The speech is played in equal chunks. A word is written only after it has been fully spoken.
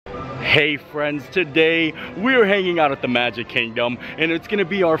Hey friends, today we're hanging out at the Magic Kingdom and it's gonna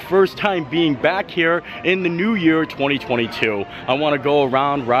be our first time being back here in the new year 2022. I wanna go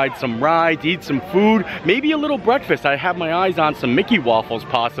around, ride some rides, eat some food, maybe a little breakfast. I have my eyes on some Mickey waffles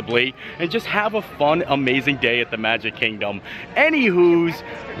possibly, and just have a fun, amazing day at the Magic Kingdom. Anywho's,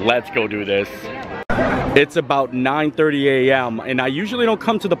 let's go do this. It's about 9:30 a.m. and I usually don't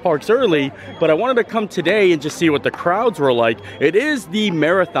come to the parks early, but I wanted to come today and just see what the crowds were like. It is the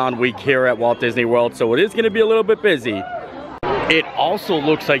marathon week here at Walt Disney World, so it is going to be a little bit busy. It also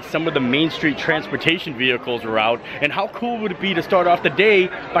looks like some of the Main Street transportation vehicles are out, and how cool would it be to start off the day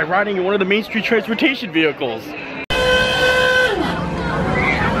by riding in one of the Main Street transportation vehicles?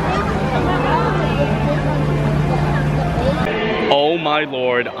 Oh my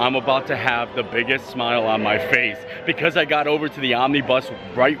lord, I'm about to have the biggest smile on my face because I got over to the omnibus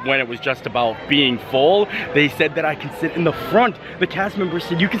right when it was just about being full. They said that I can sit in the front. The cast members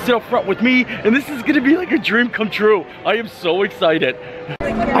said you can sit up front with me, and this is gonna be like a dream come true. I am so excited.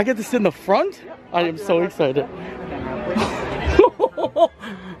 I get to sit in the front? I am so excited.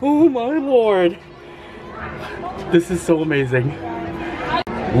 Oh my lord. This is so amazing.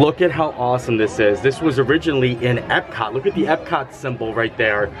 Look at how awesome this is. This was originally in Epcot. Look at the Epcot symbol right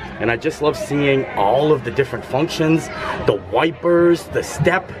there. And I just love seeing all of the different functions, the wipers, the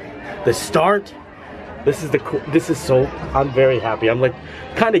step, the start. This is so, I'm very happy. I'm like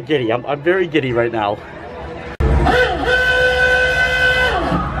kind of giddy. I'm very giddy right now.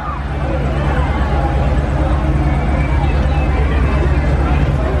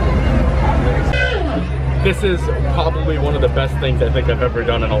 This is probably one of the best things I think I've ever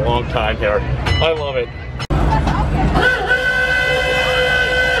done in a long time here. I love it.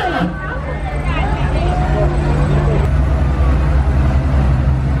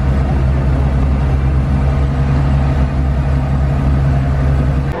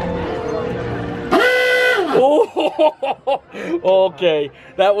 Oh, okay,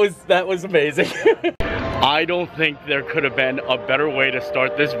 that was amazing. I don't think there could have been a better way to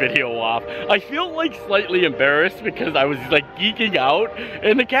start this video off. I feel like slightly embarrassed because I was like geeking out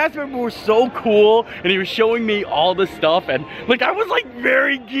and the cast member was so cool and he was showing me all the stuff and like I was like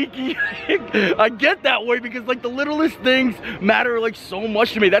very geeky. I get that way because like the littlest things matter like so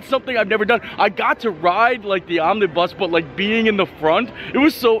much to me. That's something I've never done. I got to ride like the omnibus, but like being in the front, it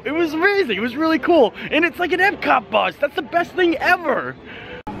was amazing. It was really cool. And it's like an Epcot bus. That's the best thing ever.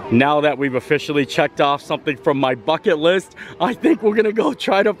 Now that we've officially checked off something from my bucket list, I think we're gonna go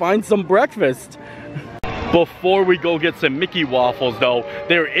try to find some breakfast. Before we go get some Mickey waffles though,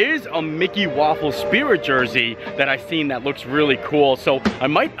 there is a Mickey waffle spirit jersey that I've seen that looks really cool. So I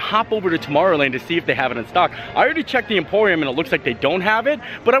might hop over to Tomorrowland to see if they have it in stock. I already checked the Emporium and it looks like they don't have it,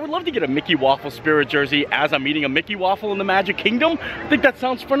 but I would love to get a Mickey waffle spirit jersey as I'm eating a Mickey waffle in the Magic Kingdom. I think that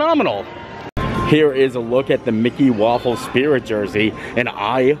sounds phenomenal. Here is a look at the Mickey waffle spirit jersey, and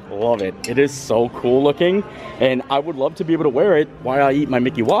I love it. It is so cool looking, and I would love to be able to wear it while I eat my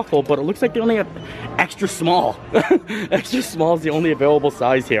Mickey waffle, but it looks like they only have extra small. Extra small is the only available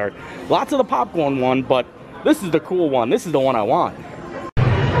size here. Lots of the popcorn one, but this is the cool one. This is the one I want.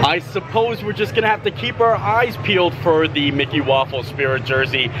 I suppose we're just gonna have to keep our eyes peeled for the Mickey waffle spirit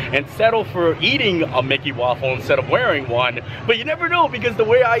jersey and settle for eating a Mickey waffle instead of wearing one. But you never know, because the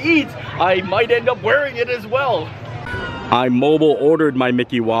way I eat, I might end up wearing it as well. I mobile ordered my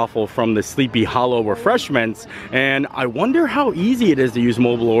Mickey waffle from the Sleepy Hollow refreshments, and I wonder how easy it is to use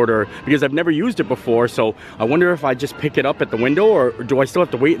mobile order because I've never used it before. So I wonder if I just pick it up at the window, or do I still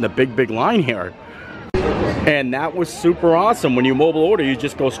have to wait in the big line here? And that was super awesome. When you mobile order, you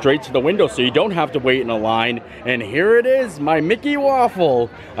just go straight to the window, so you don't have to wait in a line. And here it is, my Mickey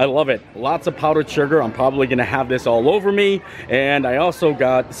waffle. I love it. Lots of powdered sugar. I'm probably gonna have this all over me. And I also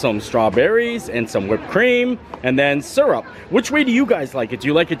got some strawberries and some whipped cream and then syrup. Which way do you guys like it? Do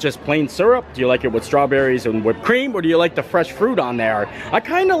you like it just plain syrup? Do you like it with strawberries and whipped cream? Or do you like the fresh fruit on there? I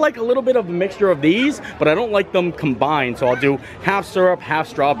kind of like a little bit of a mixture of these, but I don't like them combined. So I'll do half syrup, half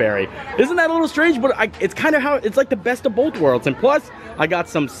strawberry. Isn't that a little strange? But it's kind of how it's like the best of both worlds. And plus I got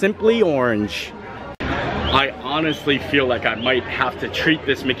some Simply Orange. I honestly feel like I might have to treat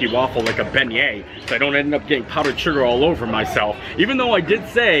this Mickey waffle like a beignet so I don't end up getting powdered sugar all over myself. Even though I did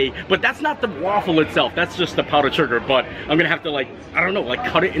say, but that's not the waffle itself, that's just the powdered sugar. But I'm gonna have to like, I don't know, like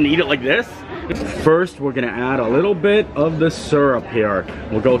cut it and eat it like this. First we're gonna add a little bit of the syrup here.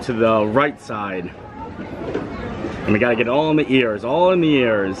 We'll go to the right side. And we gotta get it all in the ears, all in the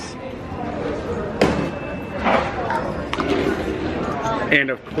ears. And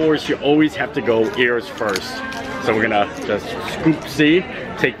of course, you always have to go ears first. So we're gonna just scoop, see,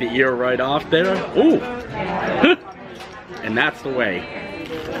 take the ear right off there. Ooh, and that's the way.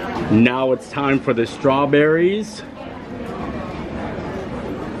 Now it's time for the strawberries.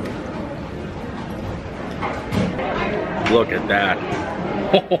 Look at that.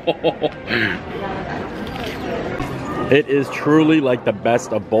 It is truly like the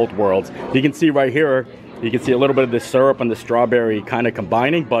best of both worlds. You can see right here, you can see a little bit of the syrup and the strawberry kind of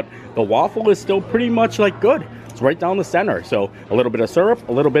combining, but the waffle is still pretty much like good. It's right down the center. So a little bit of syrup,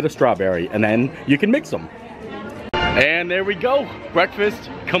 a little bit of strawberry, and then you can mix them. And there we go, breakfast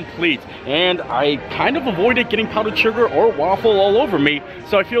complete. And I kind of avoided getting powdered sugar or waffle all over me,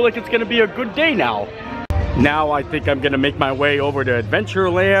 so I feel like it's gonna be a good day now. Now I think I'm gonna make my way over to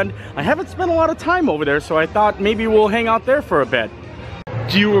Adventureland. I haven't spent a lot of time over there, so I thought maybe we'll hang out there for a bit.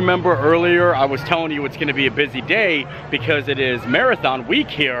 Do you remember earlier I was telling you it's gonna be a busy day because it is marathon week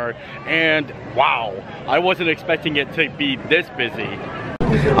here, and wow, I wasn't expecting it to be this busy.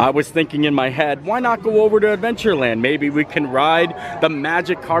 I was thinking in my head, why not go over to Adventureland? Maybe we can ride the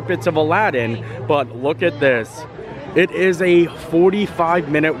magic carpets of Aladdin, but look at this. It is a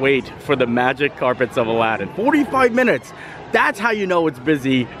 45-minute wait for the magic carpets of Aladdin. 45 minutes! That's how you know it's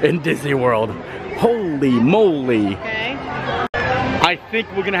busy in Disney World. Holy moly! Okay. I think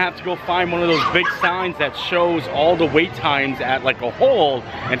we're gonna have to go find one of those big signs that shows all the wait times at like a whole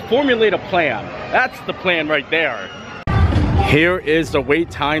and formulate a plan. That's the plan right there. Here is the wait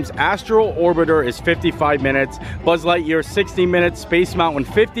times. Astro Orbiter is 55 minutes, Buzz Lightyear 60 minutes, Space Mountain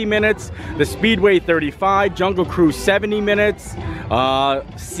 50 minutes, the Speedway 35, Jungle Cruise 70 minutes,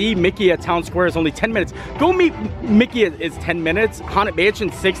 See Mickey at Town Square is only 10 minutes. Go Meet Mickey is 10 minutes, Haunted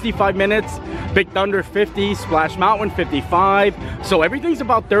Mansion 65 minutes, Big Thunder 50, Splash Mountain 55, so everything's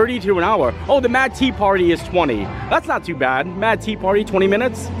about 30 to an hour. Oh, the Mad Tea Party is 20. That's not too bad. Mad Tea Party, 20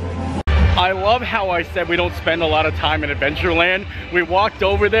 minutes. I love how I said we don't spend a lot of time in Adventureland. We walked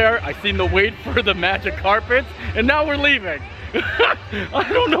over there, I seen the wait for the magic carpets, and now we're leaving. I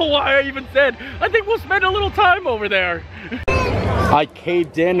don't know why I even said, I think we'll spend a little time over there. I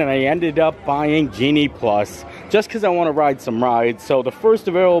caved in and I ended up buying Genie Plus, just because I want to ride some rides. So the first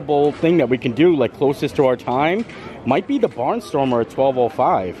available thing that we can do, like closest to our time, might be the Barnstormer at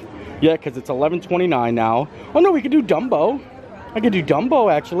 12:05. Yeah, because it's 11:29 now. Oh no, we could do Dumbo. I could do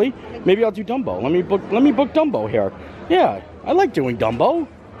Dumbo actually. Maybe I'll do Dumbo. Let me book Dumbo here. Yeah, I like doing Dumbo.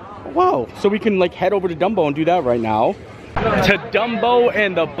 Wow. So we can like head over to Dumbo and do that right now. To Dumbo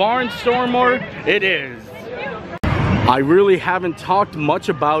and the Barnstormer it is. I really haven't talked much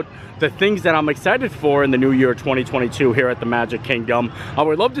about the things that I'm excited for in the new year 2022 here at the Magic Kingdom. I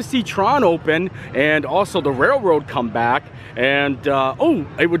would love to see Tron open and also the railroad come back. And oh,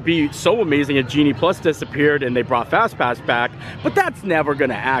 it would be so amazing if Genie Plus disappeared and they brought Fast Pass back, but that's never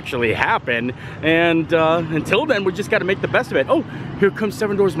gonna actually happen. And until then, we just gotta make the best of it. Oh, here comes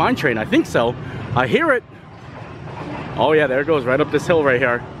Seven Doors Mine Train. I think so. I hear it. Oh yeah, there it goes, right up this hill right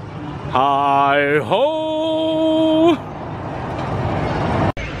here. Hi-ho!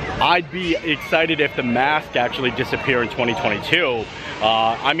 I'd be excited if the mask actually disappeared in 2022.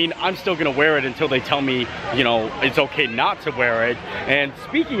 I mean, I'm still gonna wear it until they tell me, you know, it's okay not to wear it. And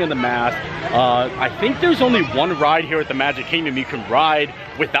speaking of the mask, I think there's only one ride here at the Magic Kingdom you can ride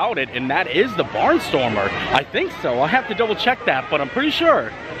without it, and that is the Barnstormer. I think so. I'll have to double check that, but I'm pretty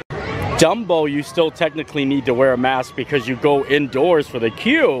sure. Dumbo, you still technically need to wear a mask because you go indoors for the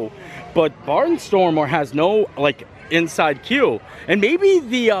queue, but Barnstormer has no, like, inside queue. And maybe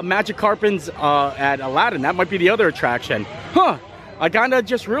the magic carpets at Aladdin, that might be the other attraction. Huh, I kinda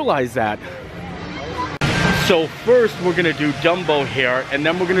just realized that. So first we're gonna do Dumbo here, and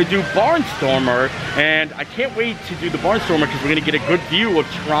then we're gonna do Barnstormer, and I can't wait to do the Barnstormer because we're gonna get a good view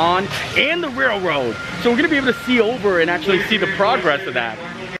of Tron and the railroad. So we're gonna be able to see over and actually see the progress of that.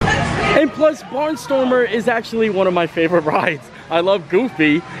 And plus, Barnstormer is actually one of my favorite rides. I love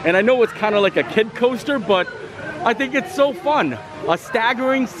Goofy, and I know it's kind of like a kid coaster, but I think it's so fun. A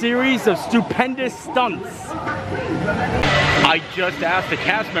staggering series of stupendous stunts. I just asked the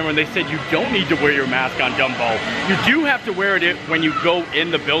cast member and they said you don't need to wear your mask on Dumbo. You do have to wear it when you go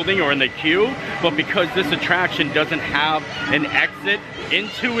in the building or in the queue, but because this attraction doesn't have an exit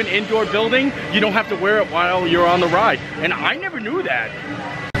into an indoor building, you don't have to wear it while you're on the ride. And I never knew that.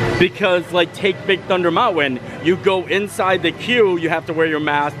 Because like take Big Thunder Mountain, you go inside the queue, you have to wear your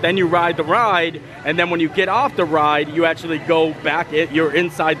mask, then you ride the ride, and then when you get off the ride, you actually go back, you're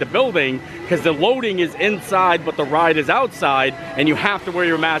inside the building, because the loading is inside, but the ride is outside, and you have to wear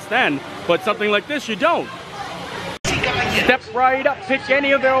your mask then. But something like this, you don't. Step right up, pick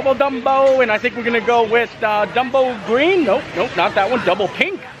any available Dumbo, and I think we're gonna go with Dumbo Green. Nope, not that one, Dumbo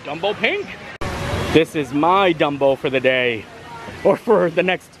Pink. Dumbo Pink. This is my Dumbo for the day, or for the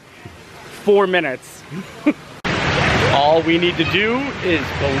next 4 minutes. All we need to do is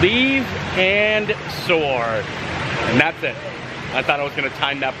believe and soar. And that's it. I thought I was gonna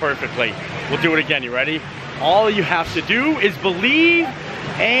time that perfectly. We'll do it again, you ready? All you have to do is believe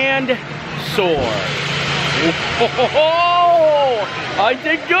and soar. Oh, I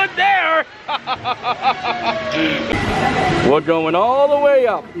did good there. We're going all the way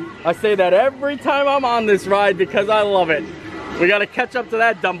up. I say that every time I'm on this ride because I love it. We gotta catch up to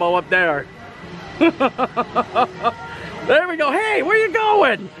that Dumbo up there. There we go. Hey, where you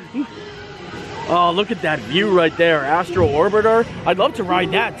going? Oh, look at that view right there. Astro Orbiter. I'd love to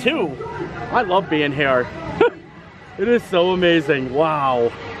ride that too. I love being here. It is so amazing.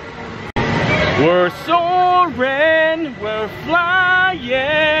 Wow. We're soaring, we're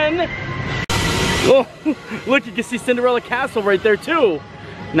flying. Oh, look, you can see Cinderella Castle right there too.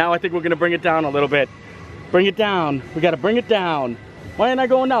 Now I think we're gonna bring it down a little bit. Bring it down. We gotta bring it down. Why ain't I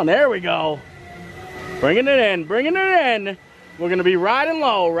going down? There we go. Bringing it in, bringing it in. We're gonna be riding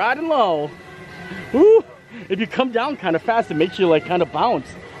low, riding low. Woo. If you come down kind of fast, it makes you like kind of bounce.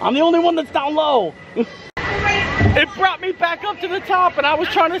 I'm the only one that's down low. It brought me back up to the top and I was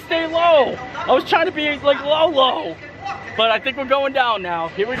trying to stay low. I was trying to be like low. But I think we're going down now.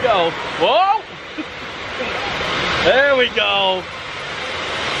 Here we go. Whoa! There we go.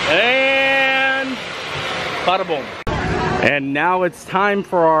 And bada boom. And now it's time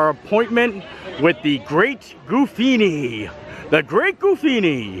for our appointment with the Great Goofini. The Great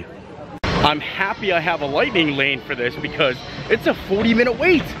Goofini. I'm happy I have a lightning lane for this because it's a 40-minute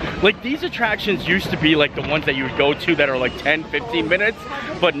wait. Like these attractions used to be like the ones that you would go to that are like 10, 15 minutes.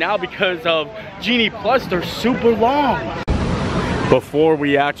 But now because of Genie Plus, they're super long. Before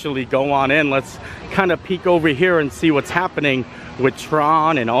we actually go on in, let's kind of peek over here and see what's happening with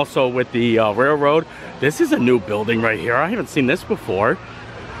Tron and also with the railroad. This is a new building right here. I haven't seen this before.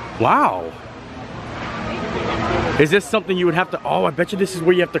 Wow. Is this something you would have to, oh, I bet you this is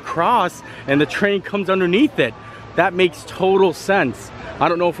where you have to cross and the train comes underneath it. That makes total sense. I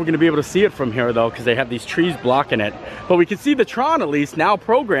don't know if we're gonna be able to see it from here though, because they have these trees blocking it. But we can see the Tron at least now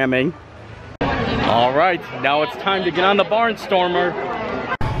programming. All right, now it's time to get on the Barnstormer.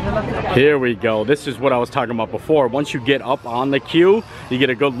 Here we go. This is what I was talking about before. Once you get up on the queue, you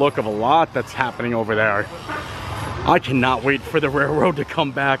get a good look of a lot that's happening over there. I cannot wait for the railroad to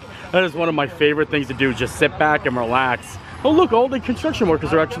come back. That is one of my favorite things to do, just sit back and relax. Oh look, all the construction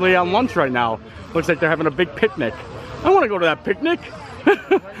workers are actually on lunch right now. Looks like they're having a big picnic. I want to go to that picnic.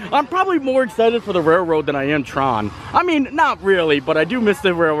 I'm probably more excited for the railroad than I am Tron. I mean, not really, but I do miss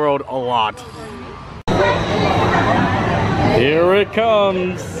the railroad a lot. Here it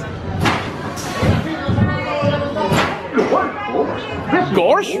comes.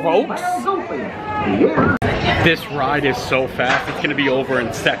 Gosh, folks. This ride is so fast, it's gonna be over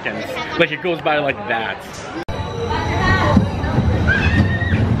in seconds. Like it goes by like that.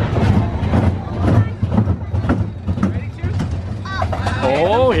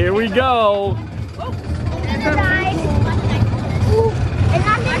 Oh, here we go.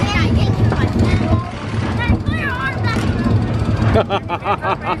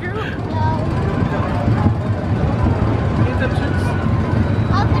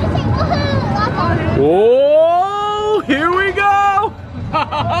 Oh, here we go!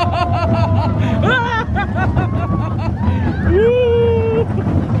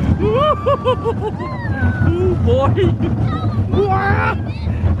 Oh boy!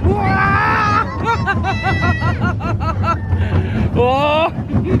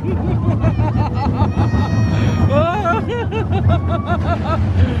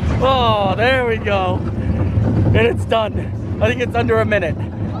 Oh, there we go. And it's done. I think it's under a minute.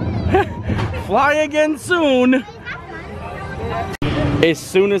 Fly again soon. As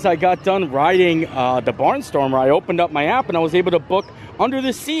soon as I got done riding the Barnstormer, I opened up my app and I was able to book Under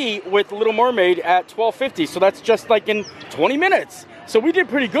the Sea with Little Mermaid at 12:50. So that's just like in 20 minutes. So we did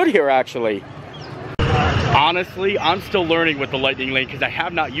pretty good here actually. Honestly, I'm still learning with the Lightning Lane because I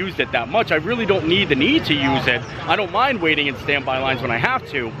have not used it that much. I really don't need to use it. I don't mind waiting in standby lines when I have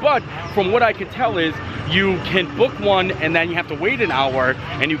to, but from what I can tell is you can book one and then you have to wait an hour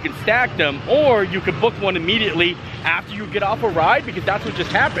and you can stack them, or you can book one immediately after you get off a ride, because that's what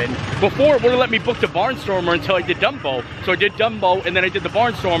just happened. Before, it wouldn't let me book the Barnstormer until I did Dumbo. So I did Dumbo and then I did the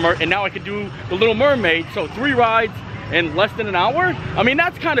Barnstormer, and now I can do the Little Mermaid. So 3 rides in less than an hour? I mean,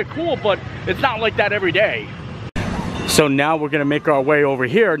 that's kind of cool, but it's not like that every day. So now we're gonna make our way over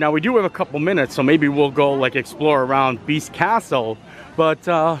here. Now we do have a couple minutes, so maybe we'll go like explore around Beast Castle. But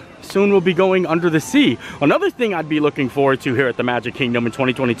soon we'll be going under the sea. Another thing I'd be looking forward to here at the Magic Kingdom in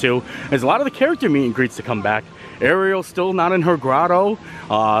 2022 is a lot of the character meet and greets to come back. Ariel's still not in her grotto.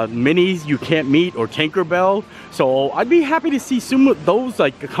 Minnie's you can't meet, or Tinkerbell. So I'd be happy to see some of those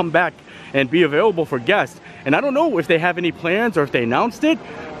like come back and be available for guests. And I don't know if they have any plans or if they announced it,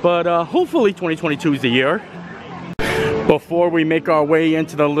 but hopefully 2022 is the year. Before we make our way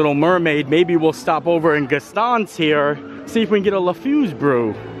into the Little Mermaid, maybe we'll stop over in Gaston's here, see if we can get a LaFuse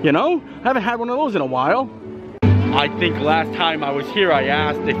brew, you know? I haven't had one of those in a while. I think last time I was here, I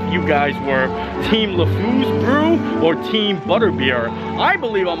asked if you guys were Team LaFuse brew or Team Butterbeer. I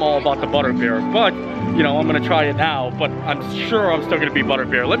believe I'm all about the Butterbeer, but, you know, I'm gonna try it now, but I'm sure I'm still gonna be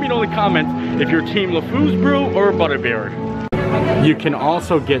Butterbeer. Let me know in the comments if you're Team LaFuse brew or Butterbeer. You can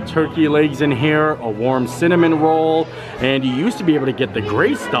also get turkey legs in here, a warm cinnamon roll, and you used to be able to get the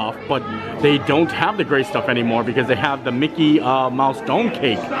gray stuff, but they don't have the gray stuff anymore because they have the Mickey Mouse Dome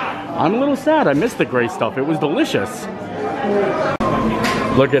Cake. I'm a little sad, I missed the gray stuff, it was delicious.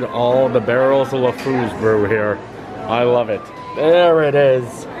 Look at all the barrels of LaFuse brew here. I love it. There it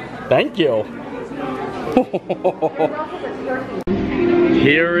is. Thank you.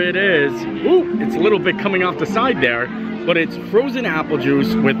 Here it is. Ooh, it's a little bit coming off the side there, but it's frozen apple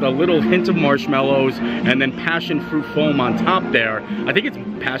juice with a little hint of marshmallows and then passion fruit foam on top there. I think it's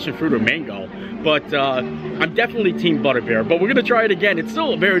passion fruit or mango, but I'm definitely Team Butterbeer. But we're gonna try it again. It's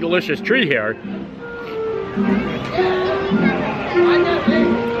still a very delicious treat here.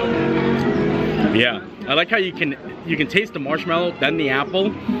 Yeah, I like how you can taste the marshmallow, then the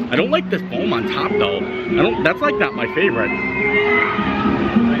apple. I don't like this foam on top though. That's like not my favorite.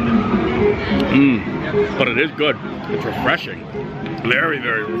 But it is good. It's refreshing. Very,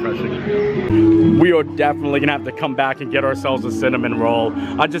 very refreshing. We are definitely gonna have to come back and get ourselves a cinnamon roll.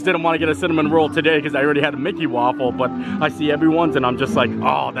 I just didn't want to get a cinnamon roll today because I already had a Mickey waffle, but I see everyone's and I'm just like,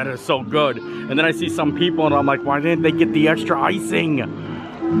 oh, that is so good. And then I see some people and I'm like, why didn't they get the extra icing?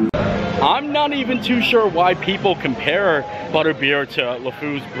 I'm not even too sure why people compare Butterbeer to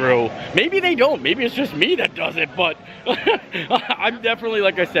LaFuse brew. Maybe they don't. Maybe it's just me that does it, but I'm definitely,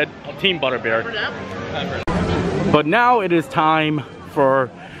 like I said, Team Butterbeer. But now it is time for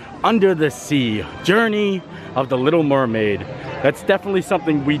Under the Sea, Journey of the Little Mermaid. That's definitely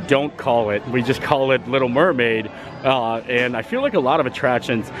something we don't call it. We just call it Little Mermaid. And I feel like a lot of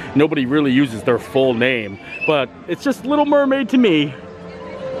attractions, nobody really uses their full name, but it's just Little Mermaid to me.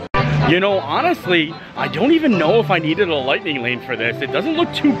 You know, honestly, I don't even know if I needed a lightning lane for this. It doesn't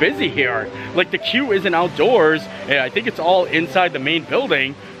look too busy here. Like, the queue isn't outdoors, and I think it's all inside the main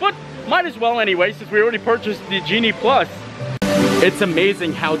building, but might as well anyway, since we already purchased the Genie Plus. It's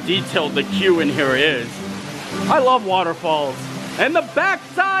amazing how detailed the queue in here is. I love waterfalls. And the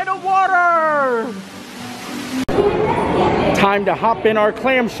backside of water! Time to hop in our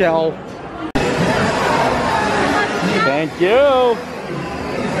clamshell. Thank you.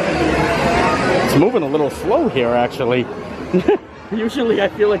 It's moving a little slow here, actually. Usually I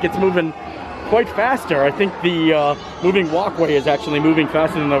feel like it's moving quite faster. I think the moving walkway is actually moving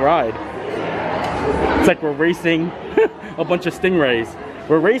faster than the ride. It's like we're racing a bunch of stingrays.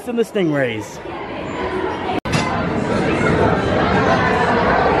 We're racing the stingrays.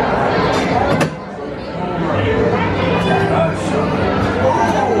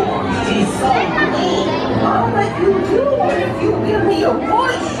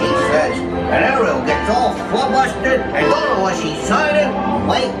 And Ariel gets all flubustered and don't know what she's signing.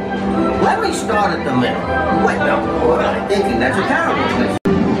 Wait, let me start at the middle. Wait, no, I'm thinking that's a terrible twist.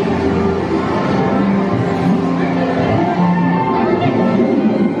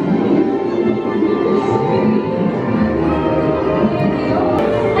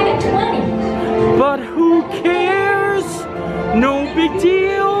 I got 20. But who cares? No big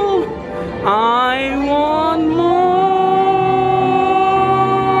deal. I want more.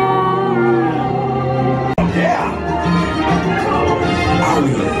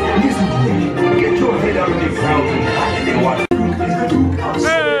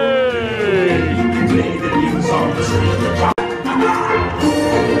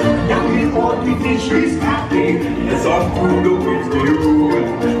 She's happy, as our food always do.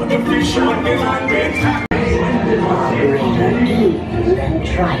 The fish on the land gets happy. Greater ease and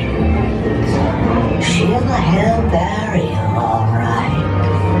triumphs. She'll help Ariel, all right.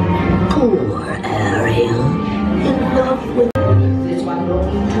 Poor Ariel, in love with. This one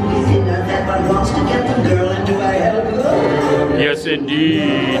going to be thinner. That one wants to get the girl, and do I help her? Yes,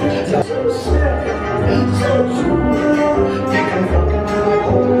 indeed. So sad, it's so true. They can fuck into the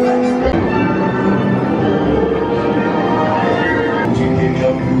whole life.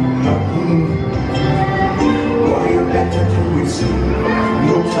 Why you better do it soon?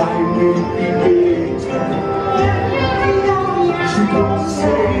 No time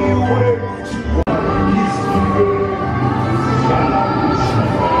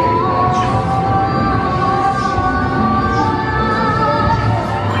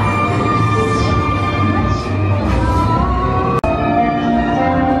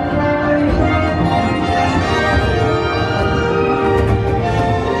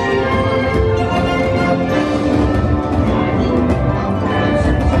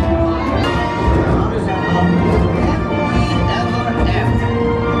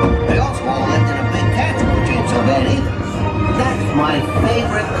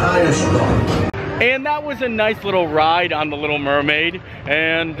And that was a nice little ride on the Little Mermaid.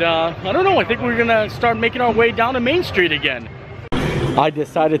 And I don't know, I think we're gonna start making our way down to Main Street again. I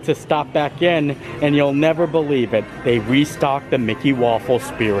decided to stop back in, and you'll never believe it, they restocked the Mickey Waffle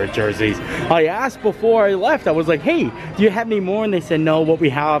Spirit jerseys. I asked before I left, I was like, hey, do you have any more? And they said, no, what we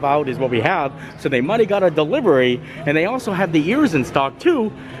have out is what we have. So they might have got a delivery, and they also have the ears in stock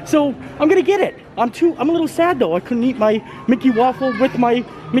too. So I'm gonna get it. I'm a little sad though, I couldn't eat my Mickey Waffle with my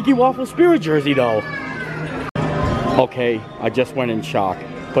Mickey Waffle Spirit jersey though. Okay, I just went in shock,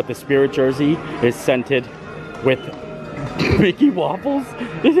 but the Spirit jersey is scented with Mickey Waffles.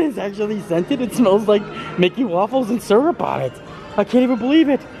 It is actually scented. It smells like Mickey Waffles and syrup on it. I can't even believe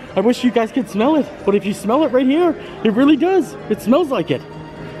it. I wish you guys could smell it, but if you smell it right here, it really does. It smells like it.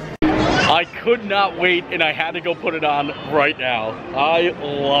 I could not wait, and I had to go put it on right now. I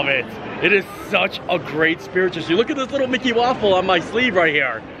love it. It is such a great Spirit jersey. Look at this little Mickey Waffle on my sleeve right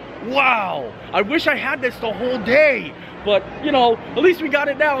here. Wow. I wish I had this the whole day. But, you know, at least we got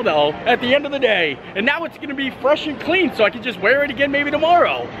it now, though, at the end of the day. And now it's going to be fresh and clean, so I can just wear it again maybe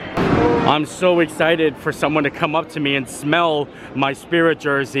tomorrow. I'm so excited for someone to come up to me and smell my Spirit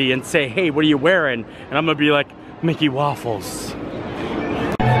jersey and say, hey, what are you wearing? And I'm going to be like, Mickey Waffles.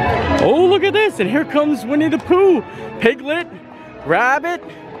 Oh, look at this. And here comes Winnie the Pooh. Piglet, Rabbit,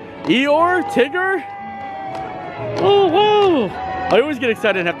 Eeyore, Tigger. Oh, wow. I always get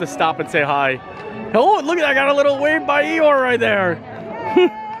excited and have to stop and say hi. Oh, look at that, I got a little wave by Eeyore right there.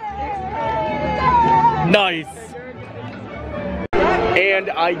 Nice. And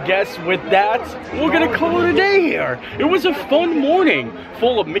I guess with that, we're gonna call it a day here. It was a fun morning,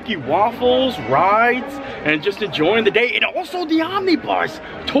 full of Mickey Waffles, rides, and just enjoying the day. And also the omnibus.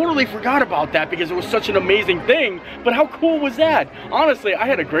 Totally forgot about that because it was such an amazing thing. But how cool was that? Honestly, I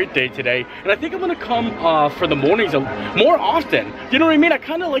had a great day today. And I think I'm gonna come for the mornings more often. You know what I mean? I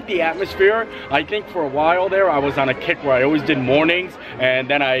kind of like the atmosphere. I think for a while there, I was on a kick where I always did mornings. And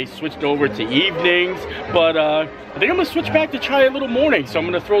then I switched over to evenings. But I think I'm gonna switch back to try a little morning. So I'm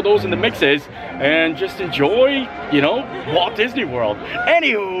gonna throw those in the mixes and just enjoy, you know, Walt Disney World.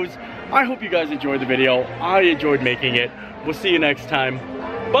 Anywho's, I hope you guys enjoyed the video. I enjoyed making it. We'll see you next time.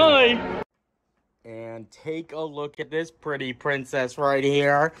 Bye. And take a look at this pretty princess right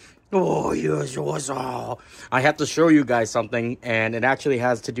here. Oh, yes, yes, oh. I have to show you guys something, and it actually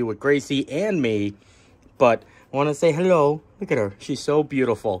has to do with Gracie and me. But I want to say hello. Look at her. She's so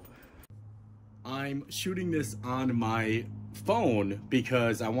beautiful. I'm shooting this on my phone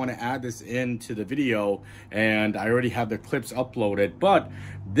because I want to add this into the video, and I already have the clips uploaded. But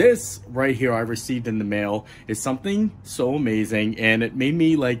this right here I received in the mail is something so amazing, and it made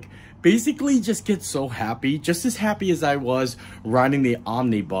me like basically just get so happy, just as happy as I was riding the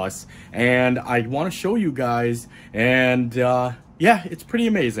omnibus. And I want to show you guys, and yeah, it's pretty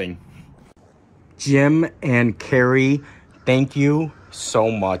amazing. Jim and Carrie, thank you so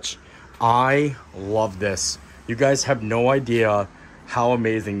much. I love this. You guys have no idea how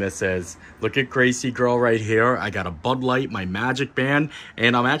amazing this is. Look at Gracie girl right here. I got a Bud Light, my Magic Band,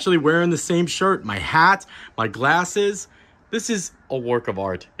 and I'm actually wearing the same shirt, my hat, my glasses. This is a work of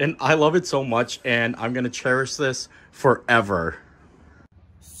art, and I love it so much, and I'm gonna cherish this forever.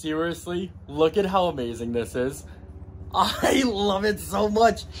 Seriously, look at how amazing this is. I love it so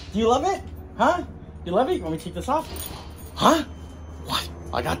much. Do you love it? Huh? You love it? You want me to take this off? Huh? What?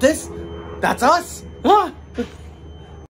 I got this? That's us? Huh?